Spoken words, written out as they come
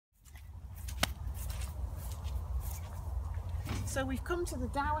So we've come to the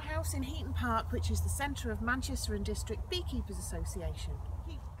Dower House in Heaton Park, which is the centre of Manchester and District Beekeepers Association.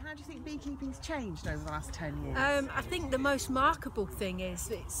 How do you think beekeeping's changed over the last 10 years? I think the most remarkable thing is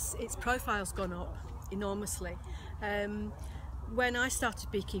its profile's gone up enormously. When I started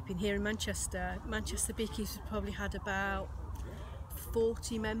beekeeping here in Manchester beekeepers probably had about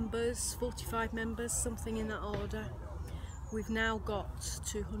 40 members, 45 members, something in that order. We've now got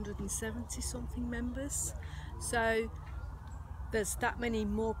 270 something members, so there's that many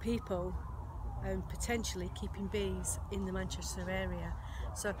more people potentially keeping bees in the Manchester area,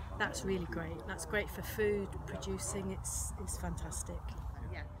 so that's really great. That's great for food producing. It's fantastic.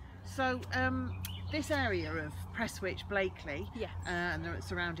 Yeah. So this area of Prestwich, Blakely, yeah, and the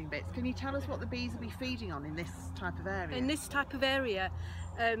surrounding bits, can you tell us what the bees will be feeding on in this type of area? In this type of area,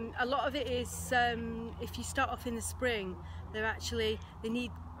 a lot of it is, if you start off in the spring, they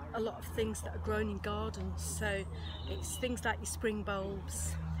need a lot of things that are grown in gardens, so it's things like your spring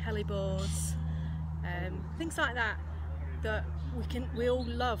bulbs, hellebores, things like that we all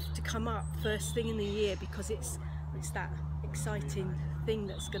love to come up first thing in the year, because it's that exciting thing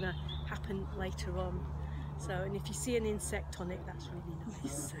that's going to happen later on. So, and if you see an insect on it, that's really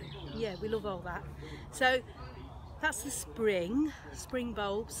nice. So, yeah, we love all that. So that's the spring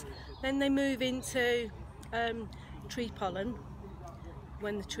bulbs. Then they move into tree pollen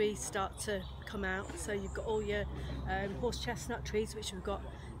when the trees start to come out. So you've got all your horse chestnut trees, which we've got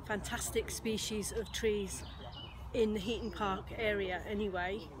fantastic species of trees in the Heaton Park area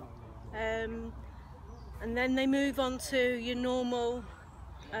anyway. And then they move on to your normal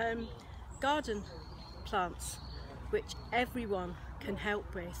garden plants, which everyone can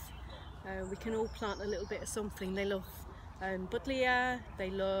help with. We can all plant a little bit of something. They love buddleia,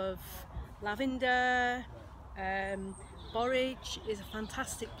 they love lavender, borage is a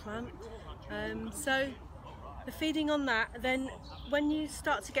fantastic plant. So the feeding on that, then when you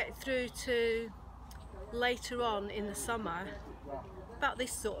start to get through to later on in the summer, about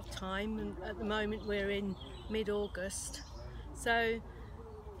this sort of time, and at the moment we're in mid-August, so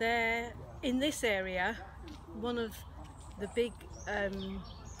they're in this area. One of the big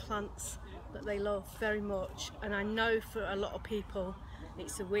plants that they love very much, and I know for a lot of people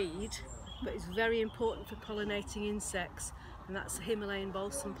it's a weed, but it's very important for pollinating insects, and that's the Himalayan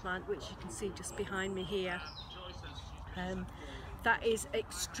balsam plant, which you can see just behind me here. That is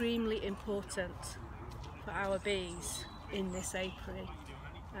extremely important for our bees in this apiary.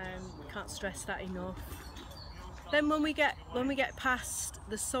 Can't stress that enough. Then when we get past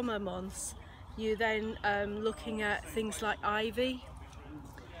the summer months, you then looking at things like ivy,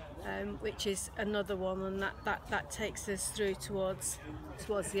 which is another one, and that takes us through towards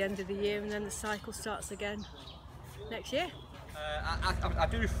the end of the year, and then the cycle starts again next year. I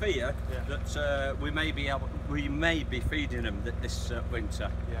do fear that we may be feeding them this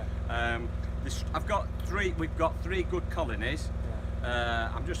winter. Yeah. We've got three good colonies. Yeah.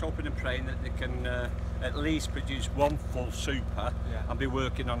 I'm just hoping and praying that they can at least produce one full super, and be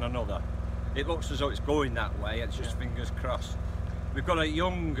working on another. It looks as though it's going that way. It's just fingers crossed. We've got a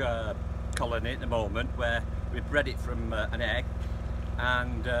young colony at the moment where we've bred it from an egg,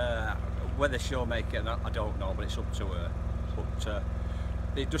 and whether she'll make it or not, I don't know, but it's up to her. But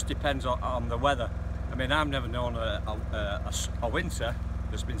it just depends on the weather. I mean, I've never known a winter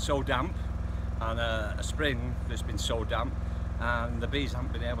that's been so damp, and a spring that's been so damp, and the bees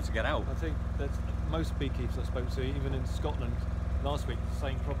haven't been able to get out. I think that most beekeepers I spoke to, even in Scotland last week, the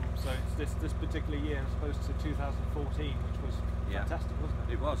same problem. So it's this particular year as opposed to 2014, which was fantastic, wasn't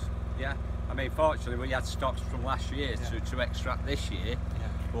it? It was, yeah. I mean, fortunately we had stocks from last year to extract this year,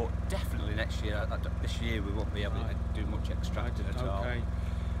 but definitely next year, this year we won't be able to do much extracting at all.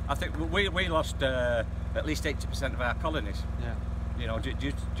 I think we lost at least 80% of our colonies, you know, due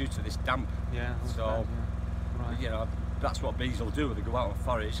to this damp. Yeah. So, you know, that's what bees will do. They go out and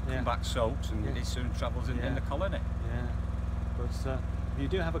forage, come back soaked, and it soon travels in the colony. Yeah. But if you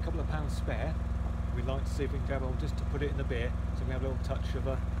do have a couple of pounds spare, we'd like to see if we can grab on just to put it in the beer, so we have a little touch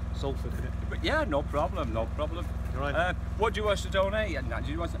of sulphur in it. But yeah, no problem, no problem. Right. What do you want us to donate?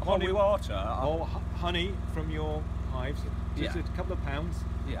 Do you want holy water? Or honey from your hives, just a couple of pounds,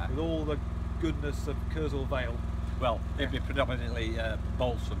 with all the goodness of Kersal Vale. Well, it'd be predominantly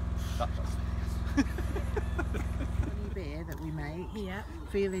balsam. That's beer that we make,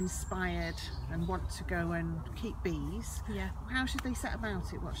 feel inspired and want to go and keep bees, how should they set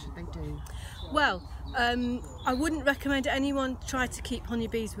about it? What should they do? Well, I wouldn't recommend anyone try to keep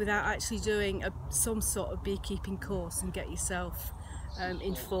honeybees without actually doing some sort of beekeeping course, and get yourself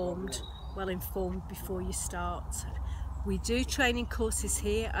well informed before you start. We do training courses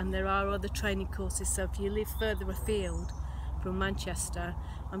here, and there are other training courses, so if you live further afield, from Manchester.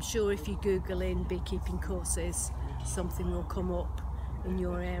 I'm sure if you Google in beekeeping courses, something will come up in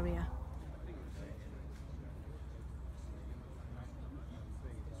your area.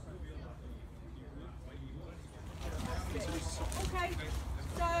 Okay,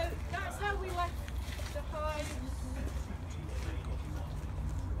 so that's how we left the hives.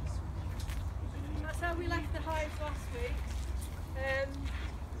 That's how we left the hives last week.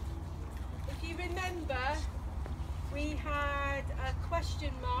 If you remember, we had a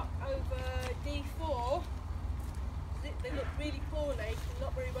question mark over D4. They looked really poorly,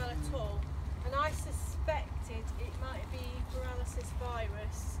 not very well at all, and I suspected it might be paralysis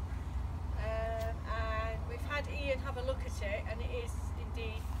virus. And we've had Ian have a look at it, and it is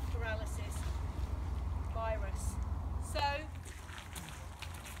indeed paralysis virus. So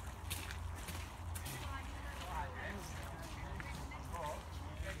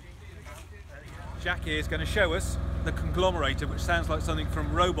Jackie is going to show us the conglomerator, which sounds like something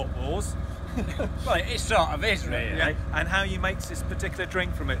from Robot Wars. Well, it sort of is, really. Yeah, and how you make this particular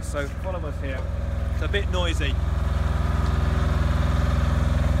drink from it. So follow us here. It's a bit noisy.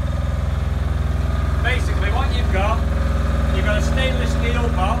 Basically, what you've got a stainless steel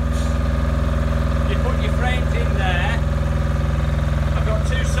box. You put your frames in there. I've got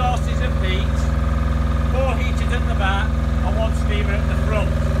 2 sources of heat, 4 heaters at the back and 1 steamer at the front.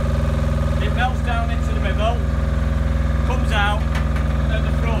 It melts down into the middle, comes out at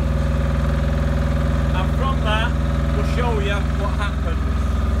the front, and from that we'll show you what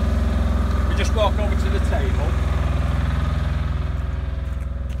happens. We just walk over to the table.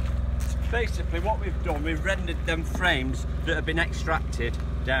 Basically what we've done, we've rendered them frames that have been extracted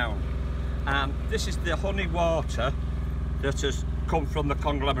down, and this is the honey water that has come from the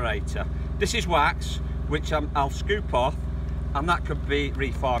conglomerator. This is wax, which I'll scoop off, and that could be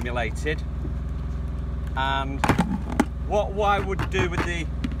reformulated. And what I would do with the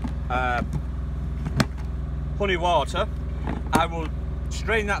honey water, I will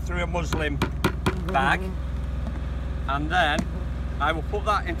strain that through a muslin bag, and then I will put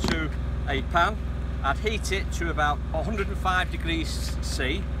that into a pan. I'd heat it to about 105 degrees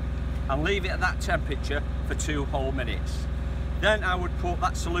C and leave it at that temperature for 2 whole minutes. Then I would put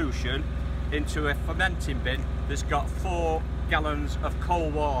that solution into a fermenting bin that's got 4 gallons of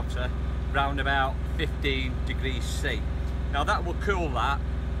cold water round about 15 degrees C. Now that will cool that,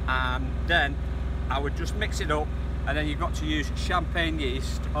 and then I would just mix it up, and then you've got to use champagne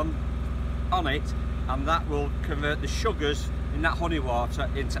yeast on it, and that will convert the sugars in that honey water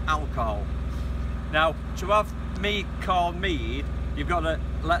into alcohol. Now, to have mead called mead, you've got to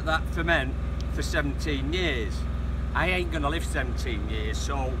let that ferment for 17 years. I ain't going to live 17 years,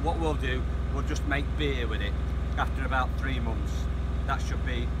 so what we'll do, we'll just make beer with it after about 3 months. That should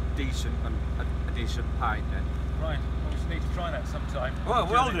be decent, and a decent pint then. Right, we'll just need to try that sometime. Well,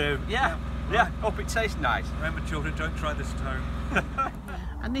 we'll do, yeah. Right. Hope it tastes nice. Remember, children, don't try this at home.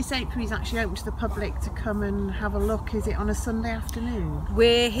 And this apiary is actually open to the public to come and have a look. Is it on a Sunday afternoon?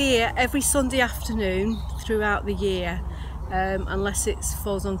 we're here every Sunday afternoon throughout the year, unless it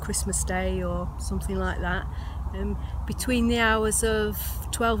falls on Christmas Day or something like that, between the hours of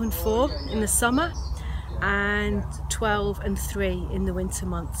 12 and 4 in the summer and 12 and 3 in the winter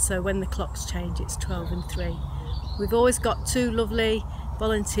months. So when the clocks change, it's 12 and 3. We've always got 2 lovely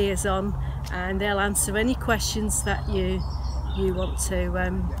volunteers on, and they'll answer any questions that you want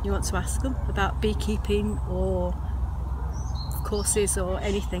to ask them about beekeeping or courses or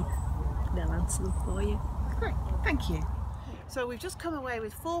anything. They'll answer them for you. Great, thank you. So we've just come away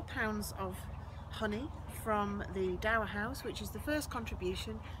with 4 pounds of honey from the Dower House, which is the first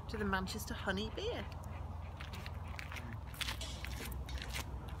contribution to the Manchester honey beer.